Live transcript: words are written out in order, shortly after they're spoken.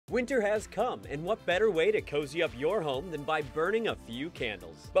Winter has come, and what better way to cozy up your home than by burning a few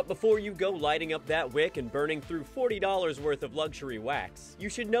candles. But before you go lighting up that wick and burning through $40 worth of luxury wax, you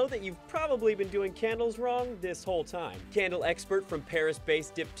should know that you've probably been doing candles wrong this whole time. Candle expert from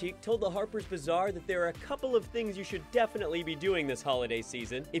Paris-based Diptyque told the Harper's Bazaar that there are a couple of things you should definitely be doing this holiday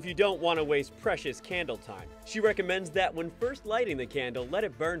season if you don't want to waste precious candle time. She recommends that when first lighting the candle, let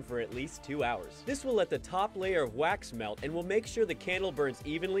it burn for at least 2 hours. This will let the top layer of wax melt and will make sure the candle burns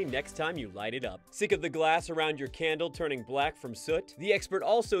evenly next time you light it up. Sick of the glass around your candle turning black from soot? The expert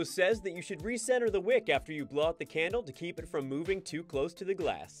also says that you should recenter the wick after you blow out the candle to keep it from moving too close to the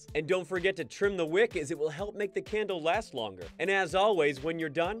glass. And don't forget to trim the wick, as it will help make the candle last longer. And as always, when you're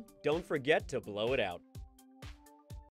done, don't forget to blow it out.